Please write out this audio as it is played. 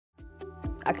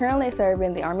I currently serve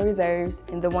in the Army Reserves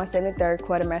in the 173rd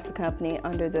Quartermaster Company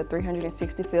under the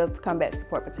 365th Combat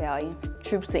Support Battalion.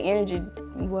 Troops to Energy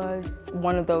was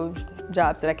one of those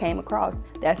jobs that I came across.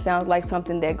 That sounds like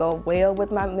something that goes well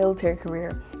with my military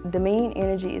career. Dominion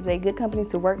Energy is a good company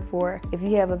to work for if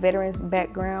you have a veteran's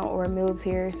background or a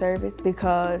military service,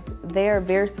 because they are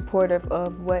very supportive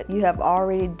of what you have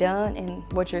already done and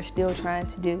what you're still trying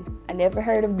to do. I never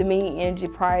heard of Dominion Energy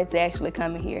prior to actually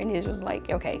coming here, and it was like,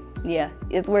 okay, yeah,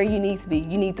 it's where you need to be.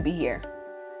 You need to be here.